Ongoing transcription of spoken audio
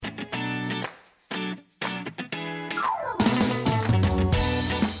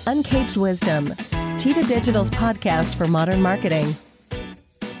Uncaged Wisdom, Cheetah Digital's podcast for modern marketing.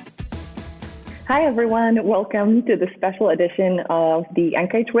 Hi, everyone. Welcome to the special edition of the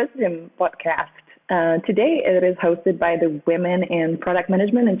Uncaged Wisdom podcast. Today, it is hosted by the Women in Product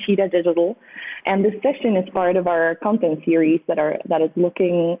Management and Cheetah Digital, and this session is part of our content series that is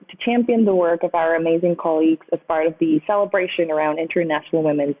looking to champion the work of our amazing colleagues as part of the celebration around International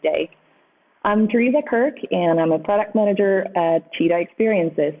Women's Day. I'm Teresa Kirk, and I'm a product manager at Cheetah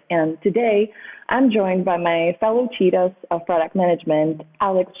Experiences, and today I'm joined by my fellow Cheetahs of product management,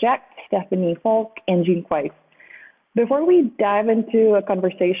 Alex Jack, Stephanie Falk, and Jean Quaife. Before we dive into a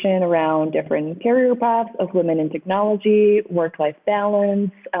conversation around different career paths of women in technology, work-life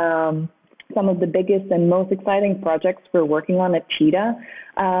balance, some of the biggest and most exciting projects we're working on at Cheetah,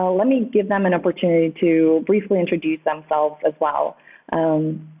 let me give them an opportunity to briefly introduce themselves as well.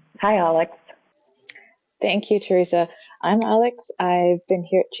 Hi, Alex. Thank you, Teresa. I'm Alex. I've been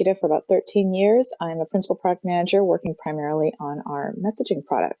here at Cheetah for about 13 years. I'm a principal product manager working primarily on our messaging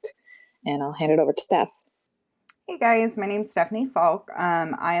product, and I'll hand it over to Steph. Hey guys, my name's Stephanie Falk.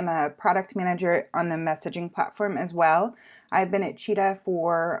 I am a product manager on the messaging platform as well. I've been at Cheetah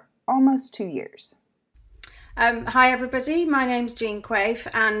for almost 2 years. Hi everybody, my name's Jean Quaife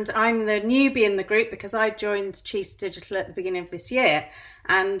and I'm the newbie in the group because I joined Cheetah Digital at the beginning of this year,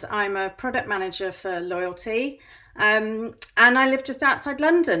 and I'm a product manager for loyalty and I live just outside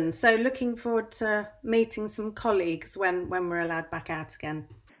London, so looking forward to meeting some colleagues when we're allowed back out again.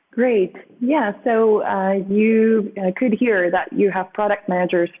 Great. Yeah, so you could hear that you have product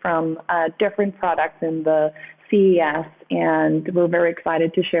managers from different products in the CES, and we're very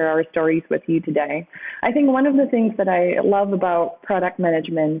excited to share our stories with you today. I think one of the things that I love about product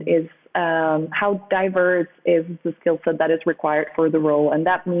management is how diverse is the skill set that is required for the role, and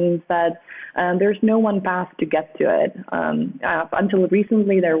that means that there's no one path to get to it. Until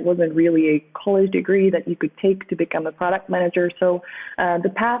recently, there wasn't really a college degree that you could take to become a product manager, so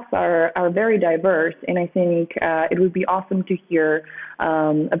the paths are very diverse, and I think it would be awesome to hear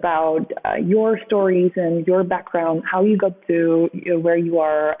about your stories and your background, how you got to where you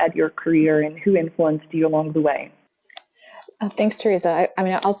are at your career, and who influenced you along the way. Thanks, Teresa.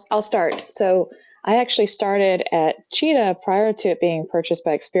 I'll start. So I actually started at Cheetah prior to it being purchased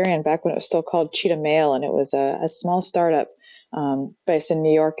by Experian, back when it was still called Cheetah Mail, and it was a small startup based in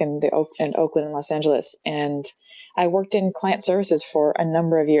New York and Oakland and Los Angeles. And I worked in client services for a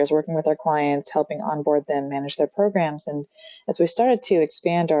number of years, working with our clients, helping onboard them, manage their programs. And as we started to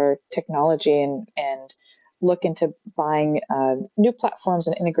expand our technology and look into buying new platforms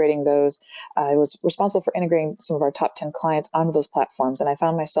and integrating those, I was responsible for integrating some of our top 10 clients onto those platforms. And I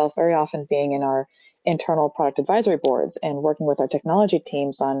found myself very often being in our internal product advisory boards and working with our technology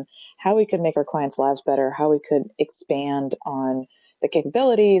teams on how we could make our clients' lives better, how we could expand on the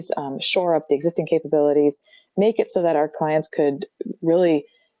capabilities, shore up the existing capabilities, make it so that our clients could really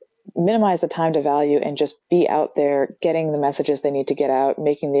minimize the time to value and just be out there getting the messages they need to get out,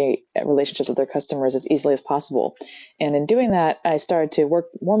 making the relationships with their customers as easily as possible. And in doing that, I started to work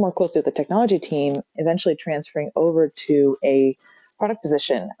more and more closely with the technology team, eventually transferring over to a product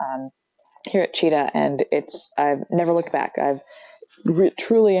position here at Cheetah. And I've never looked back. I've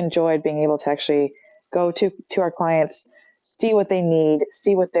truly enjoyed being able to actually go to our clients, see what they need,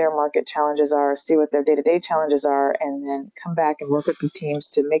 see what their market challenges are, see what their day-to-day challenges are, and then come back and work with the teams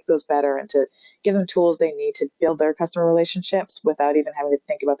to make those better and to give them tools they need to build their customer relationships without even having to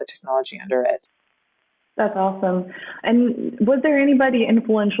think about the technology under it. That's awesome. And was there anybody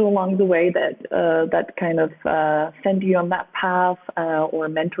influential along the way that kind of sent you on that path or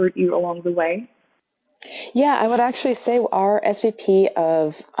mentored you along the way? Yeah, I would actually say our SVP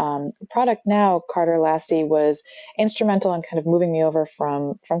of product now, Carter Lassie, was instrumental in kind of moving me over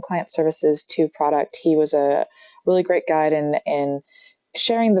from client services to product. He was a really great guide in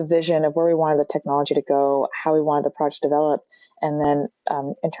sharing the vision of where we wanted the technology to go, how we wanted the product to develop. And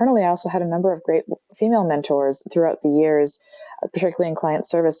then internally, I also had a number of great female mentors throughout the years, particularly in client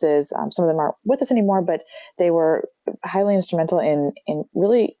services. Some of them aren't with us anymore, but they were highly instrumental in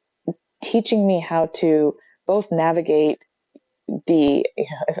really teaching me how to both navigate the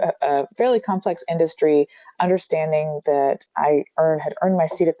fairly complex industry, understanding that I had earned my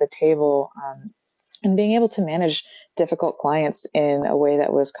seat at the table, and being able to manage difficult clients in a way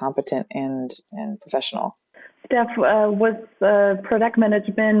that was competent and professional. Steph, was product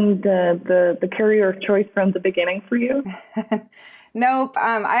management the career of choice from the beginning for you? Nope.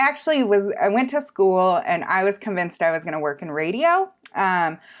 I went to school and I was convinced I was going to work in radio.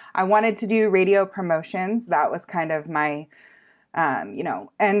 I wanted to do radio promotions. That was kind of my,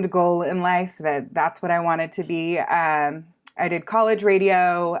 end goal in life. That's what I wanted to be. I did college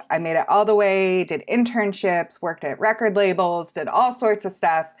radio. I made it all the way, did internships, worked at record labels, did all sorts of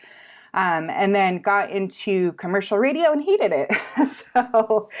stuff. And then got into commercial radio and hated it.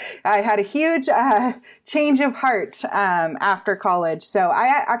 So I had a huge change of heart after college. So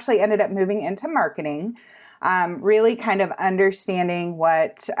I actually ended up moving into marketing, really kind of understanding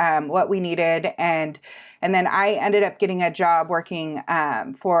what we needed. And then I ended up getting a job working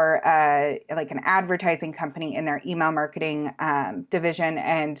for like an advertising company in their email marketing division.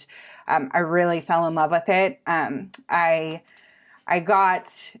 And I really fell in love with it. I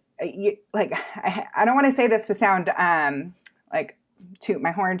got... like, I don't want to say this to sound like toot my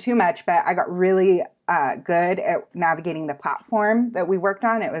horn too much, but I got really good at navigating the platform that we worked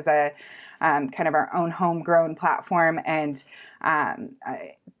on. It was a kind of our own homegrown platform. And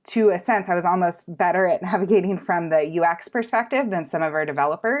to a sense, I was almost better at navigating from the UX perspective than some of our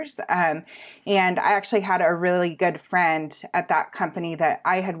developers. And I actually had a really good friend at that company that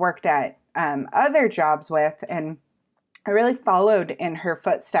I had worked at other jobs with, and I really followed in her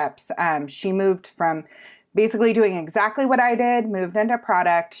footsteps. She moved from basically doing exactly what I did, moved into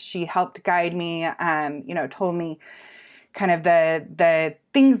product. She helped guide me, told me kind of the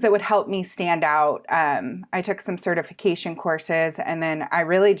things that would help me stand out. I took some certification courses, and then I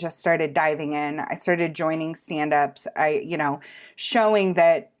really just started diving in. I started joining stand-ups, showing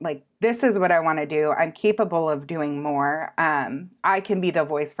that like, this is what I want to do. I'm capable of doing more. I can be the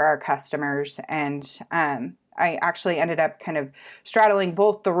voice for our customers. And I actually ended up kind of straddling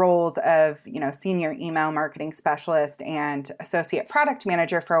both the roles of, senior email marketing specialist and associate product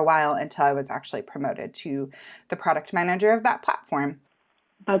manager for a while until I was actually promoted to the product manager of that platform.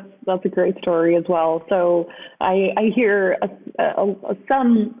 That's a great story as well. So I hear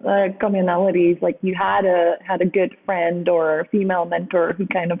some commonalities, like you had a good friend or a female mentor who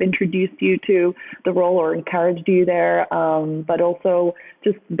kind of introduced you to the role or encouraged you there, but also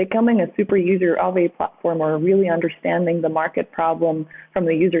just becoming a super user of a platform or really understanding the market problem from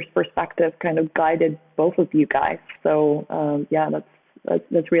the user's perspective kind of guided both of you guys. So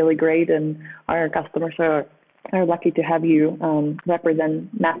that's really great, and our customers are lucky to have you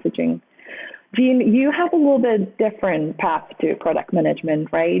represent messaging. Jean, you have a little bit different path to product management,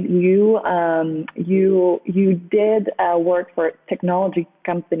 right? You did work for technology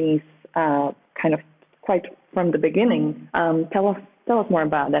companies kind of quite from the beginning. Tell us more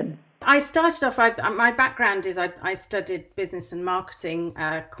about it. I started off, my background is I studied business and marketing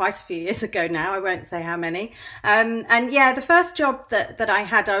quite a few years ago now. I won't say how many. The first job that I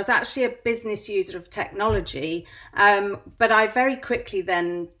had, I was actually a business user of technology, but I very quickly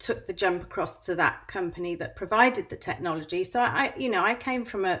then took the jump across to that company that provided the technology. So I came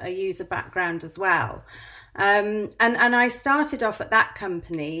from a user background as well. And I started off at that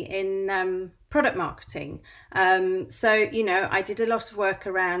company in product marketing. I did a lot of work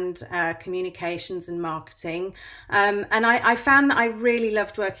around communications and marketing. And I found that I really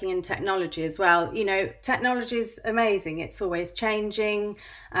loved working in technology as well. Technology is amazing. It's always changing.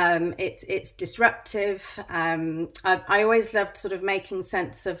 It's disruptive. I always loved sort of making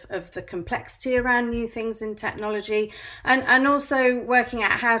sense of the complexity around new things in technology, and also working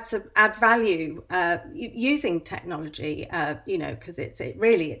out how to add value using technology, because it's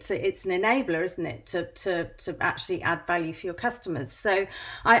an enabler, isn't it, to actually add value for your customers. So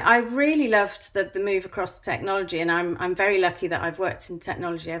I really loved the move across technology, and I'm very lucky that I've worked in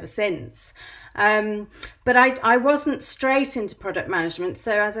technology ever since. But I wasn't straight into product management.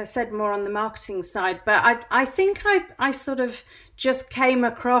 So as I said, more on the marketing side, but I think I sort of just came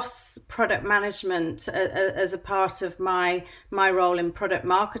across product management as a part of my role in product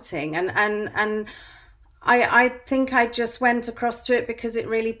marketing. And I think I just went across to it because it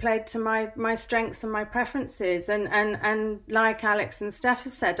really played to my strengths and my preferences. And like Alex and Steph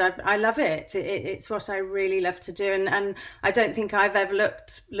have said, I love it. It's what I really love to do. And I don't think I've ever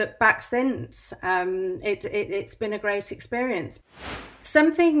looked back since. It's been a great experience.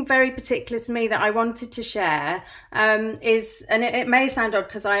 Something very particular to me that I wanted to share is, and it may sound odd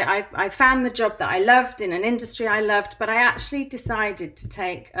because I found the job that I loved in an industry I loved, but I actually decided to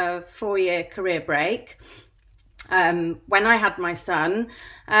take a 4-year career break when I had my son.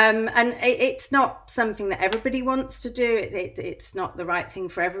 And it's not something that everybody wants to do. It's not the right thing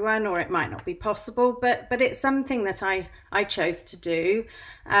for everyone, or it might not be possible, but it's something that I chose to do.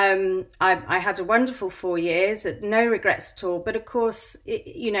 I had a wonderful 4 years, no regrets at all. But of course,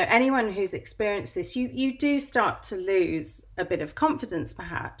 anyone who's experienced this, you do start to lose a bit of confidence,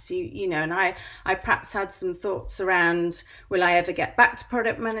 perhaps. And I perhaps had some thoughts around, will I ever get back to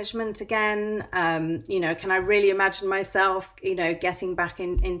product management again? Can I really imagine myself, getting back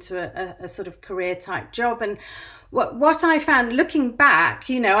into a sort of career type job. And what I found looking back,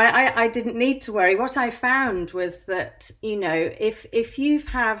 I didn't need to worry. What I found was that, if you've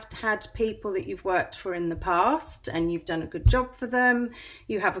had people that you've worked for in the past and you've done a good job for them,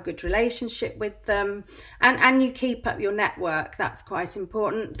 you have a good relationship with them, and you keep up your network, that's quite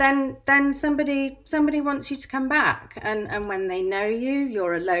important, then somebody wants you to come back. And when they know you,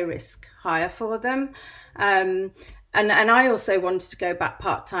 you're a low risk hire for them. And I also wanted to go back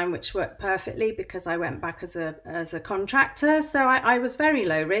part-time, which worked perfectly because I went back as a contractor. So I was very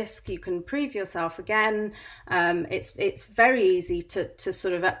low risk. You can prove yourself again. It's very easy to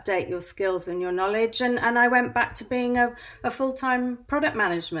sort of update your skills and your knowledge. And I went back to being a full-time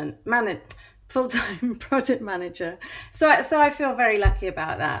full-time product manager. So I feel very lucky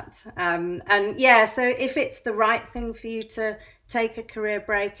about that. So if it's the right thing for you to take a career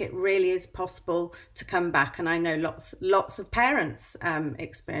break, it really is possible to come back. And I know lots of parents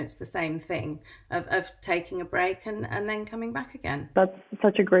experience the same thing of taking a break and then coming back again. That's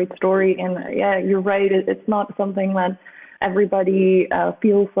such a great story. And yeah, you're right. It's not something that everybody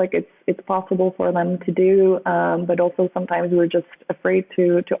feels like it's possible for them to do, but also sometimes we're just afraid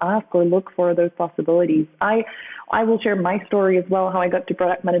to ask or look for those possibilities. I will share my story as well, how I got to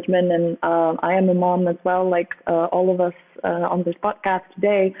product management, and I am a mom as well, like all of us on this podcast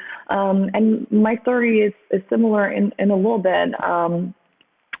today. And my story is similar in a little bit.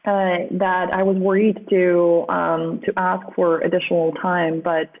 That I was worried to ask for additional time,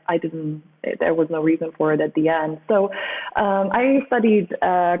 but I didn't. There was no reason for it at the end. So I studied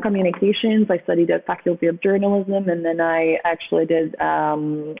communications. I studied at Faculty of Journalism, and then I actually did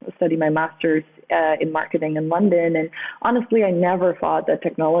study my master's in marketing in London. And honestly, I never thought that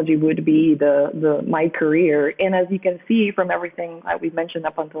technology would be my career. And as you can see from everything that we've mentioned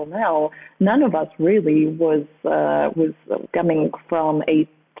up until now, none of us really was coming from a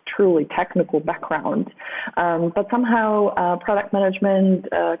truly technical background, but somehow product management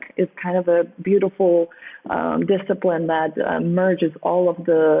is kind of a beautiful discipline that merges all of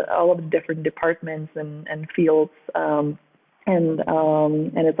the different departments and fields, and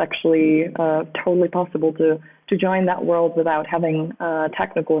it's actually totally possible to join that world without having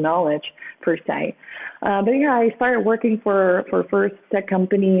technical knowledge per se. But yeah, I started working for first tech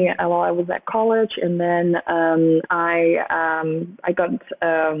company while I was at college, and then I got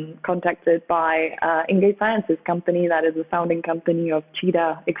contacted by Engage Sciences company that is a founding company of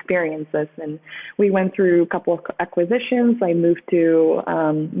Cheetah Experiences, and we went through a couple of acquisitions. I moved to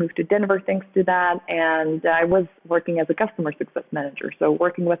Denver thanks to that, and I was working as a customer success manager, so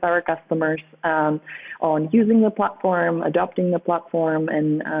working with our customers on using the platform, adopting the platform,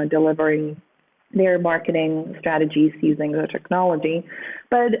 and delivering their marketing strategies using the technology.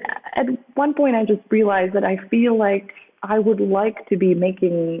 But at one point, I just realized that I feel like I would like to be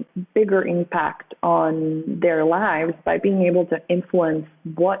making bigger impact on their lives by being able to influence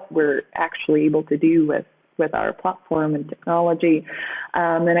what we're actually able to do with our platform and technology.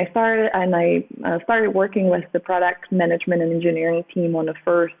 And I started working with the product management and engineering team on the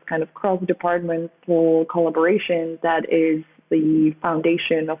first kind of cross-departmental collaboration that is the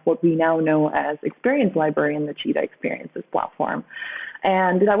foundation of what we now know as Experience Library and the Cheetah Experiences platform.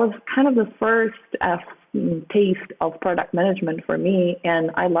 And that was kind of the first taste of product management for me,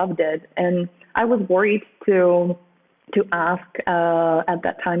 and I loved it. And I was worried to ask at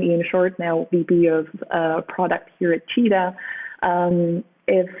that time Ian Short, now VP of product here at Cheetah,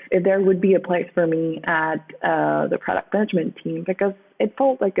 if there would be a place for me at the product management team, because it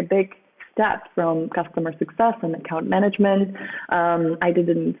felt like a big step from customer success and account management. I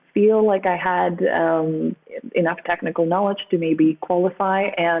didn't feel like I had enough technical knowledge to maybe qualify,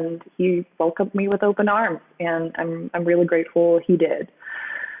 and he welcomed me with open arms, and I'm really grateful he did.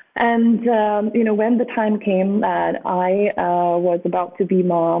 And, when the time came that I was about to be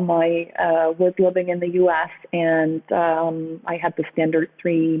mom, I was living in the U.S. and I had the standard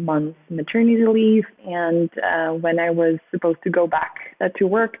 3 months maternity leave. And when I was supposed to go back to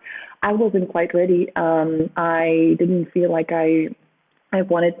work, I wasn't quite ready. I didn't feel like I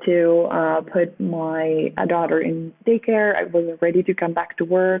wanted to put my daughter in daycare. I wasn't ready to come back to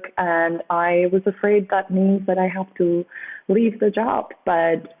work, and I was afraid that means that I have to leave the job.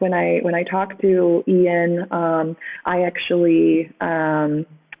 But when I talked to Ian, I actually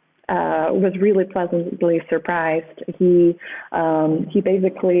was really pleasantly surprised. He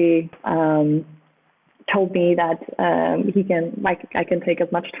basically told me that I can take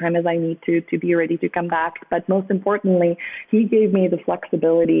as much time as I need to be ready to come back. But most importantly, he gave me the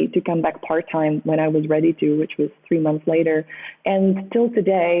flexibility to come back part-time when I was ready to, which was 3 months later. And still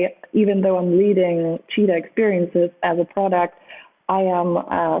today, even though I'm leading Cheetah Experiences as a product, I am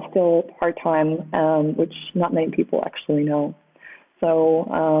still part-time, which not many people actually know. So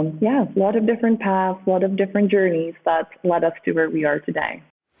a lot of different paths, a lot of different journeys that led us to where we are today.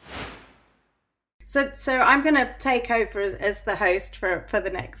 So I'm going to take over as the host for the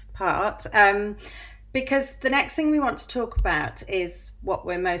next part, because the next thing we want to talk about is what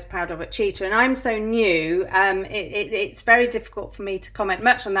we're most proud of at Cheetah. And I'm so new, it's very difficult for me to comment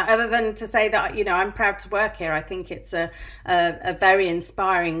much on that, other than to say that, I'm proud to work here. I think it's a very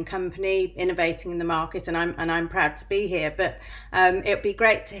inspiring company, innovating in the market, and I'm proud to be here. But it'd be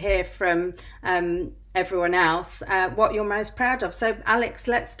great to hear from everyone else what you're most proud of. So Alex,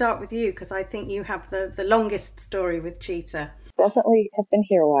 let's start with you, because I think you have the longest story with Cheetah. Definitely have been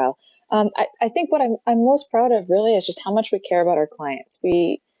here a while. I think what I'm most proud of really is just how much we care about our clients.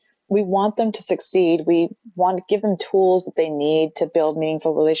 We want them to succeed. We want to give them tools that they need to build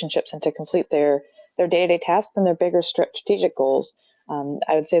meaningful relationships and to complete their day-to-day tasks and their bigger strategic goals.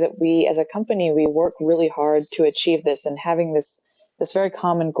 I would say that we as a company, we work really hard to achieve this, and having this very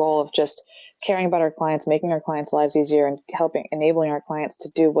common goal of just caring about our clients, making our clients' lives easier, and enabling our clients to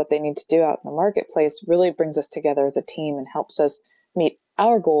do what they need to do out in the marketplace really brings us together as a team and helps us meet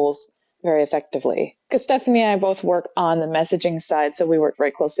our goals very effectively. Because Stephanie and I both work on the messaging side, so we work very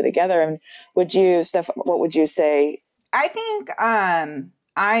closely together. And what would you say? I think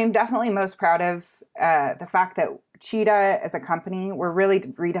I'm definitely most proud of the fact that Cheetah as a company, we're really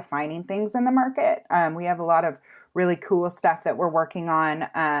redefining things in the market. We have a lot of really cool stuff that we're working on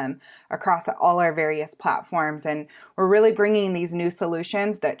across all our various platforms. And we're really bringing these new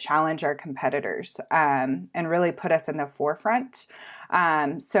solutions that challenge our competitors and really put us in the forefront.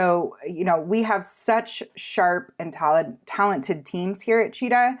 So, we have such sharp and talented teams here at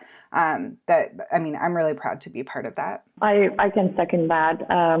Cheetah I'm really proud to be part of that. I can second that.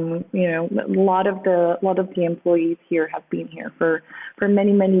 A lot of the employees here have been here for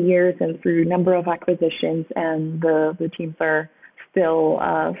many, many years and through a number of acquisitions, and the teams are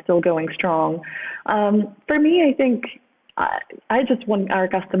still going strong. For me, I think I just want our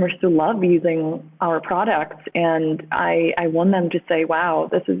customers to love using our products, and I want them to say, wow,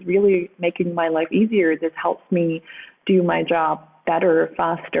 this is really making my life easier. This helps me do my job better,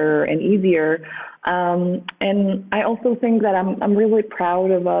 faster, and easier. And I also think that I'm really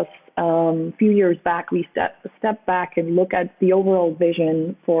proud of us. A few years back, we stepped back and look at the overall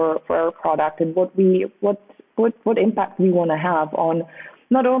vision for our product and what impact we want to have on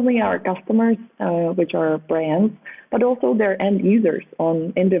not only our customers, which are brands, but also their end users,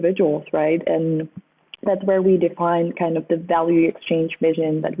 on individuals, right? And that's where we define kind of the value exchange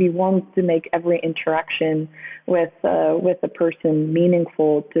vision, that we want to make every interaction with a person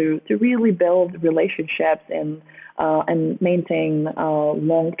meaningful to really build relationships and maintain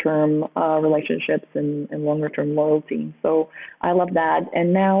long-term relationships and longer-term loyalty. So I love that.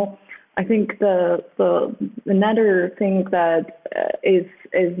 And now I think the another thing that is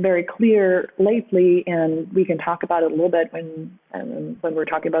very clear lately, and we can talk about it a little bit when we're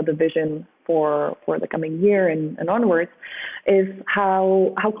talking about the vision for the coming year and onwards, is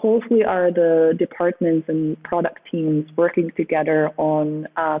how closely are the departments and product teams working together on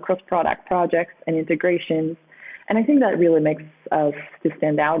cross-product projects and integrations. And I think that really makes us to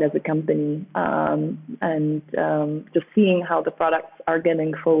stand out as a company, and just seeing how the products are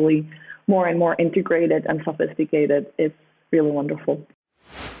getting slowly more and more integrated and sophisticated is really wonderful.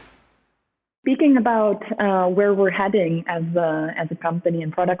 Speaking about where we're heading as a company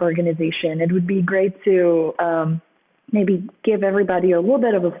and product organization, it would be great to maybe give everybody a little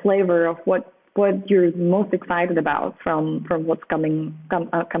bit of a flavor of what you're most excited about from what's coming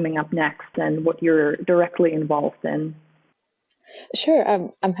up next and what you're directly involved in.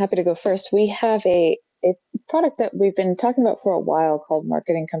 Sure, I'm happy to go first. We have a product that we've been talking about for a while called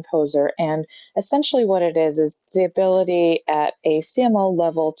Marketing Composer, and essentially what it is the ability at a CMO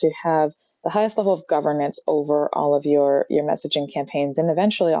level to have the highest level of governance over all of your messaging campaigns, and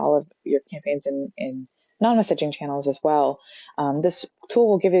eventually all of your campaigns in non-messaging channels as well. This tool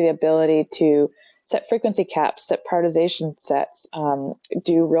will give you the ability to set frequency caps, set prioritization sets,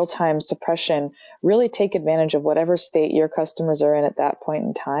 do real-time suppression, really take advantage of whatever state your customers are in at that point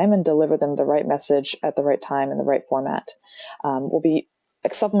in time and deliver them the right message at the right time in the right format. We'll be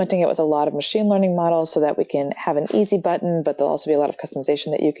supplementing it with a lot of machine learning models so that we can have an easy button, but there'll also be a lot of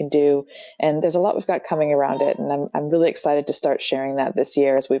customization that you can do. And there's a lot we've got coming around it. And I'm really excited to start sharing that this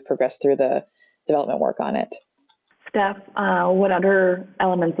year as we progress through the development work on it. Steph, what other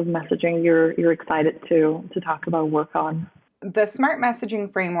elements of messaging you're excited to talk about, work on? The Smart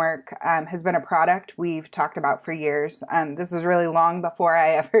Messaging Framework has been a product we've talked about for years. This is really long before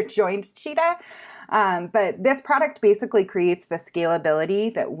I ever joined Cheetah. But this product basically creates the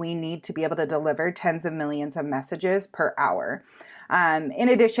scalability that we need to be able to deliver tens of millions of messages per hour. In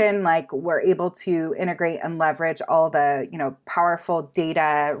addition, we're able to integrate and leverage all the, powerful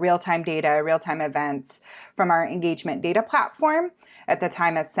data, real-time events from our engagement data platform at the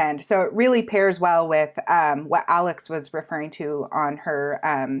time of send. So it really pairs well with what Alex was referring to on her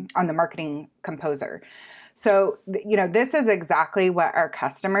on the Marketing Composer. So, this is exactly what our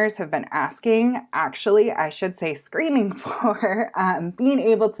customers have been asking, actually, I should say screaming for, being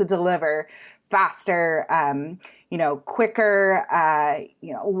able to deliver faster, quicker,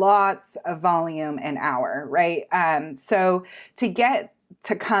 lots of volume an hour, right? So to get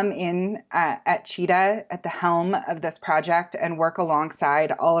to come in at Cheetah at the helm of this project and work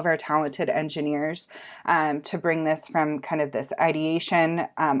alongside all of our talented engineers to bring this from kind of this ideation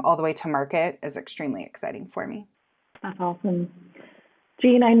all the way to market is extremely exciting for me. That's awesome.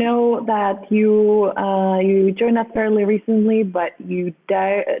 Jean, I know that you joined us fairly recently, but you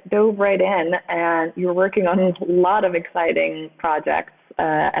dove right in and you're working on a lot of exciting projects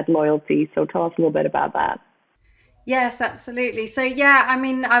at Loyalty. So tell us a little bit about that. Yes, absolutely. So yeah, I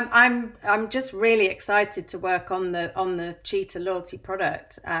mean, I'm just really excited to work on the Cheetah Loyalty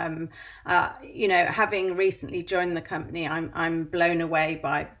product. Having recently joined the company, I'm blown away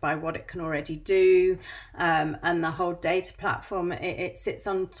by what it can already do, and the whole data platform it sits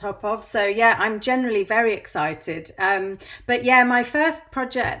on top of. So yeah, I'm generally very excited. But yeah, my first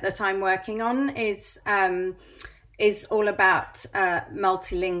project that I'm working on is all about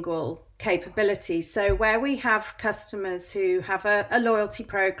multilingual capability. So where we have customers who have a loyalty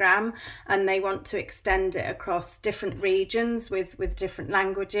program and they want to extend it across different regions with different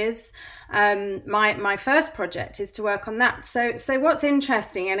languages, my first project is to work on that. So what's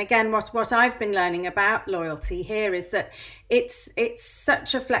interesting, and again what I've been learning about loyalty here, is that it's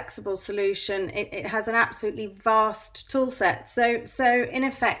such a flexible solution. It has an absolutely vast tool set. So in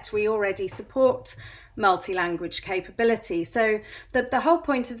effect, we already support multi-language capability. So the whole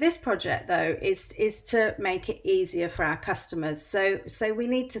point of this project, though, is to make it easier for our customers. So we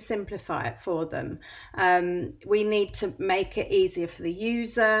need to simplify it for them. We need to make it easier for the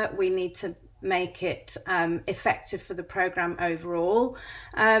user. We need to make it effective for the program overall.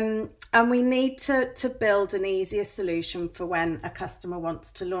 And we need to build an easier solution for when a customer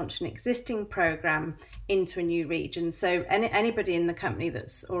wants to launch an existing program into a new region. So anybody in the company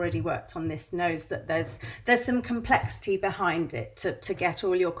that's already worked on this knows that there's some complexity behind it to get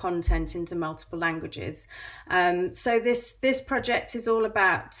all your content into multiple languages. So this project is all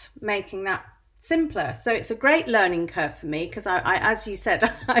about making that simpler. So it's a great learning curve for me because I as you said,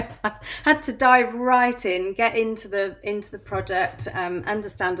 I had to dive right in, get into the project,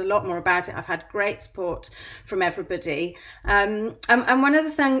 understand a lot more about it. I've had great support from everybody. And one of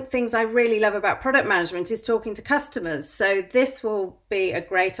the things I really love about product management is talking to customers. So this will be a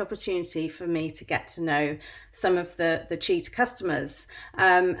great opportunity for me to get to know some of the Cheetah customers.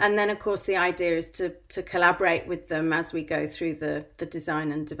 And then of course the idea is to collaborate with them as we go through the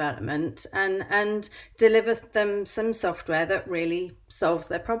design and development and deliver them some software that really solves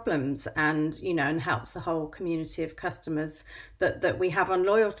their problems and helps the whole community of customers that we have on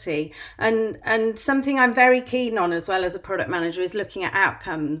Loyalty. And something I'm very keen on as well as a product manager is looking at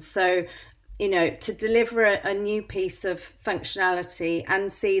outcomes. So to deliver a new piece of functionality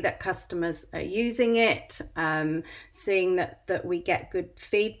and see that customers are using it, seeing that we get good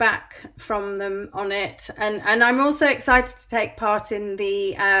feedback from them on it. And I'm also excited to take part in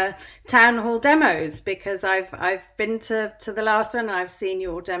the town hall demos because I've been to the last one and I've seen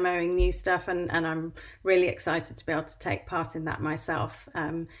you all demoing new stuff and I'm really excited to be able to take part in that myself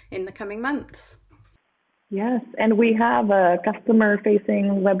in the coming months. Yes, and we have a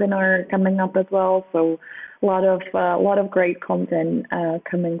customer-facing webinar coming up as well. So a lot of great content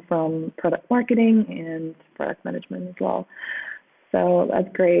coming from product marketing and product management as well. So that's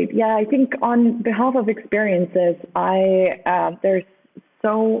great. Yeah, I think on behalf of Experiences, there's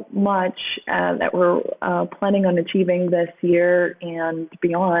so much that we're planning on achieving this year and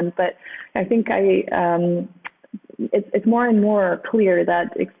beyond. But I think it's more and more clear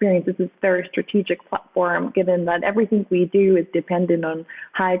that Experiences is a very strategic platform, given that everything we do is dependent on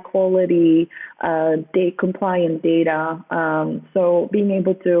high quality, compliant data. So being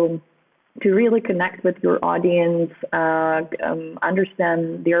able to to really connect with your audience,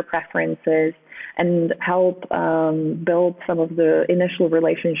 understand their preferences, and help build some of the initial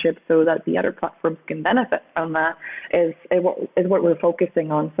relationships so that the other platforms can benefit from that is what we're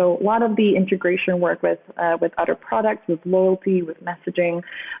focusing on. So a lot of the integration work with other products, with loyalty, with messaging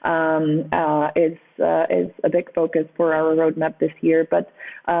is a big focus for our roadmap this year. But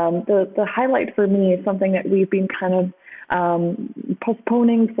the highlight for me is something that we've been kind of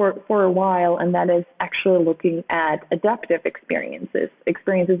postponing for a while, and that is actually looking at adaptive experiences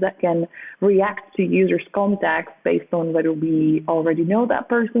that can react to users' contacts based on whether we already know that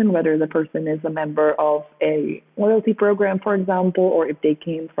person, whether the person is a member of a loyalty program, for example, or if they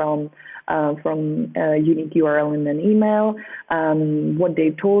came from a unique URL in an email, what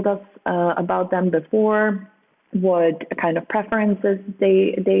they told us about them before, what kind of preferences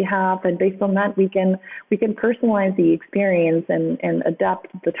they have, and based on that we can personalize the experience and adapt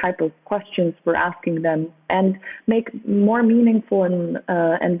the type of questions we're asking them and make more meaningful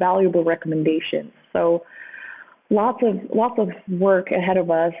and valuable recommendations. So lots of work ahead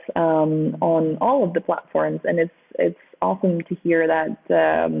of us on all of the platforms, and it's awesome to hear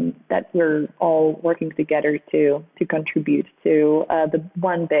that we're all working together to contribute to the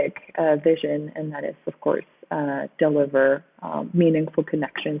one big vision, and that is, of course, deliver meaningful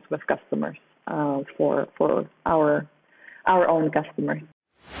connections with customers for our own customers.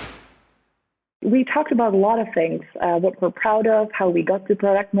 We talked about a lot of things, what we're proud of, how we got to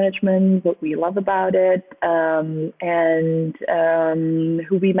product management, what we love about it, and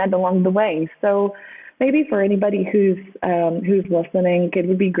who we met along the way. So maybe for anybody who's listening, it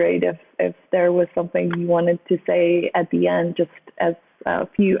would be great if there was something you wanted to say at the end, just as a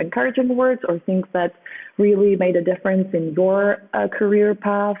few encouraging words or things that really made a difference in your career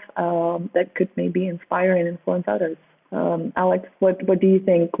path that could maybe inspire and influence others. Alex, what do you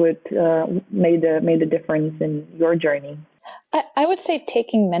think made a difference in your journey? I would say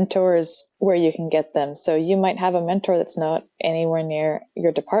taking mentors where you can get them. So you might have a mentor that's not anywhere near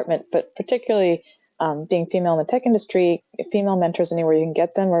your department, but particularly being female in the tech industry, female mentors anywhere you can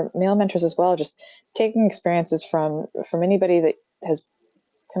get them, or male mentors as well. Just taking experiences from anybody that has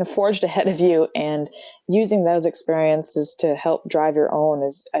kind of forged ahead of you and using those experiences to help drive your own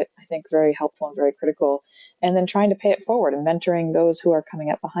is, I think, very helpful and very critical. And then trying to pay it forward and mentoring those who are coming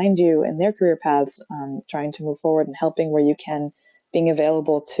up behind you in their career paths, trying to move forward and helping where you can, being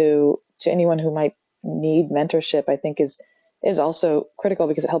available to anyone who might need mentorship, I think is also critical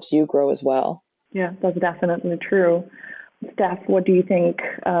because it helps you grow as well. Yeah, that's definitely true. Steph, what do you think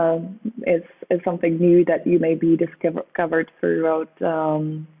is something new that you maybe discovered throughout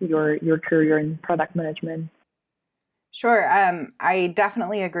your career in product management? Sure. I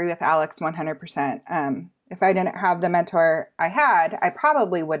definitely agree with Alex 100%. If I didn't have the mentor I had, I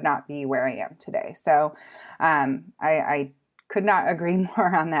probably would not be where I am today. So I could not agree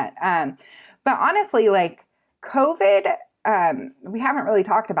more on that. But honestly, like COVID, we haven't really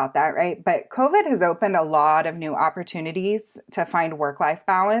talked about that, right? But COVID has opened a lot of new opportunities to find work-life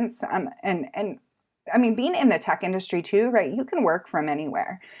balance. And I mean, being in the tech industry too, right? You can work from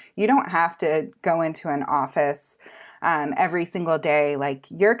anywhere. You don't have to go into an office every single day. Like,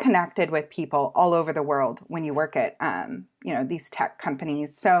 you're connected with people all over the world when you work at, these tech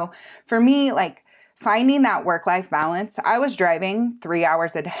companies. So for me, like, finding that work-life balance, I was driving 3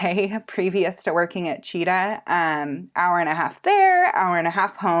 hours a day previous to working at Cheetah, hour and a half there, hour and a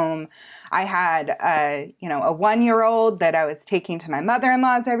half home. I had a 1-year-old that I was taking to my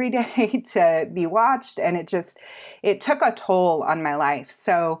mother-in-law's every day to be watched. And it took a toll on my life.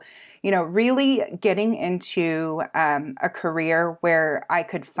 So, really getting into a career where I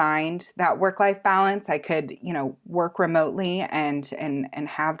could find that work-life balance, I could, work remotely and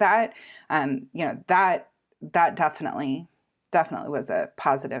have that, that definitely was a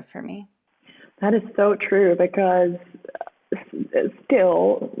positive for me. That is so true, because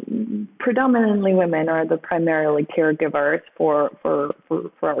still predominantly women are the primarily caregivers for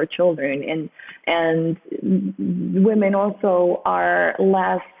our children, and women also are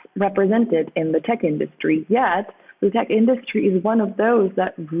less represented in the tech industry, yet the tech industry is one of those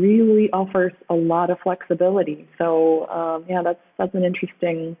that really offers a lot of flexibility. So that's an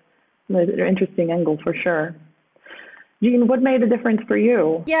interesting angle for sure. Jean, what made a difference for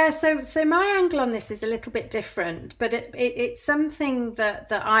you? Yeah, so my angle on this is a little bit different, but it's something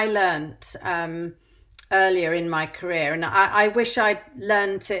that I learned earlier in my career, and I wish I'd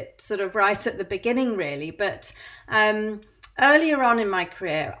learned it sort of right at the beginning, really. But earlier on in my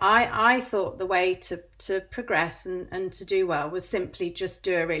career, I thought the way to progress and to do well was simply just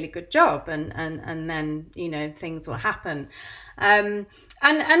do a really good job, and then things will happen.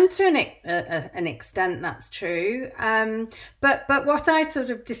 And to an extent, that's true. But what I sort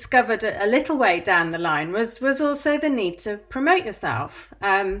of discovered a little way down the line was also the need to promote yourself.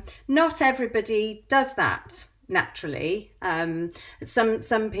 Not everybody does that naturally.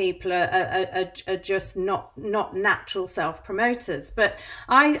 Some people are just not natural self-promoters. But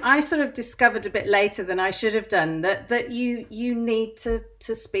I sort of discovered a bit later than I should have done that you need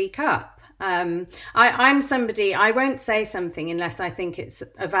to speak up. I'm somebody, I won't say something unless I think it's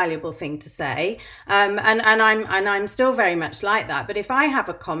a valuable thing to say. And I'm still very much like that. But if I have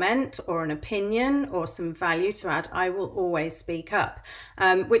a comment or an opinion or some value to add, I will always speak up,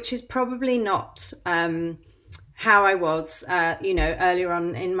 which is probably not how I was, earlier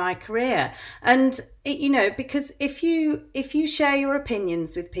on in my career. And, because if you share your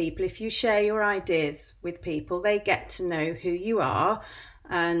opinions with people, if you share your ideas with people, they get to know who you are,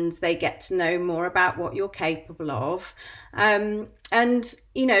 and they get to know more about what you're capable of. And,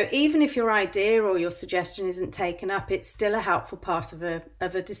 even if your idea or your suggestion isn't taken up, it's still a helpful part of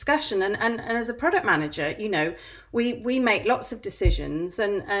a discussion. And as a product manager, we make lots of decisions.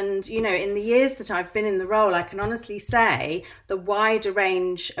 And, in the years that I've been in the role, I can honestly say the wider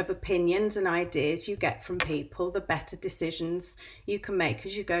range of opinions and ideas you get from people, the better decisions you can make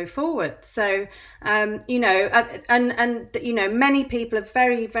as you go forward. So, many people are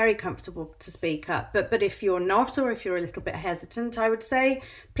very, very comfortable to speak up. But if you're not, or if you're a little bit hesitant, I would say,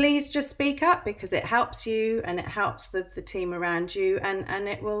 please just speak up, because it helps you and it helps the team around you, and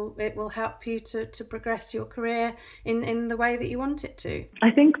it will help you to progress your career in the way that you want it to.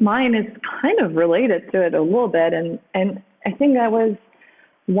 I think mine is kind of related to it a little bit, and I think that was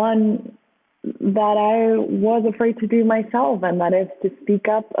one that I was afraid to do myself, and that is to speak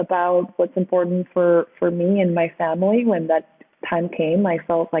up about what's important for me and my family. When that time came, I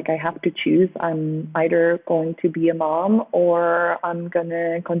felt like I have to choose. I'm either going to be a mom or I'm going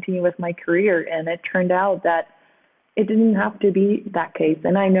to continue with my career. And it turned out that it didn't have to be that case.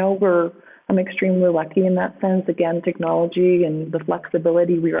 And I know I'm extremely lucky in that sense. Again, technology and the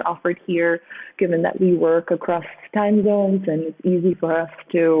flexibility we are offered here, given that we work across time zones, and it's easy for us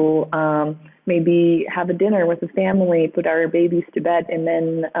to maybe have a dinner with the family, put our babies to bed, and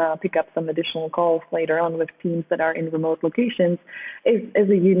then pick up some additional calls later on with teams that are in remote locations, is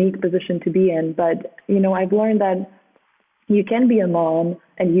a unique position to be in. But, I've learned that you can be a mom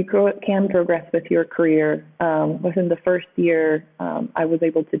and you can progress with your career. Within the first year, I was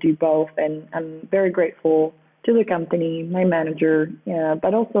able to do both, and I'm very grateful to the company, my manager,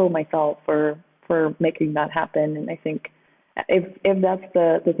 but also myself for making that happen. And I think if that's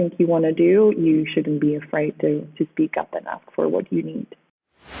the thing you want to do, you shouldn't be afraid to speak up and ask for what you need.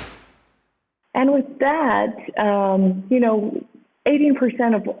 And with that,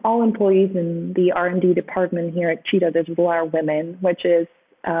 18% of all employees in the R&D department here at Cheetah Digital are women, which is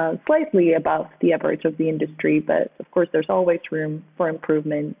slightly above the average of the industry, but of course there's always room for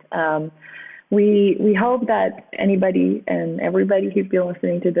improvement. We hope that anybody and everybody who's been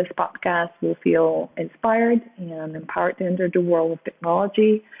listening to this podcast will feel inspired and empowered to enter the world of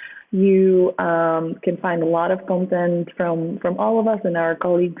technology. You can find a lot of content from all of us and our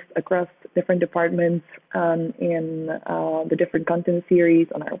colleagues across different departments in the different content series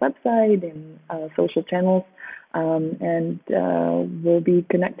on our website and social channels. And we'll be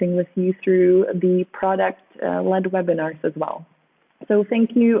connecting with you through the product-led webinars as well. So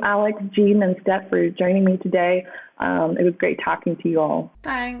thank you, Alex, Jean, and Steph, for joining me today. It was great talking to you all.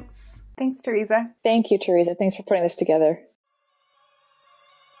 Thanks. Thanks, Teresa. Thank you, Teresa. Thanks for putting this together.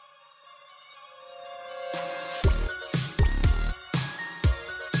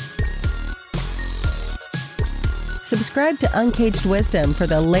 Subscribe to Uncaged Wisdom for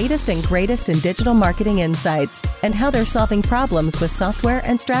the latest and greatest in digital marketing insights and how they're solving problems with software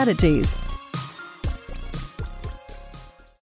and strategies.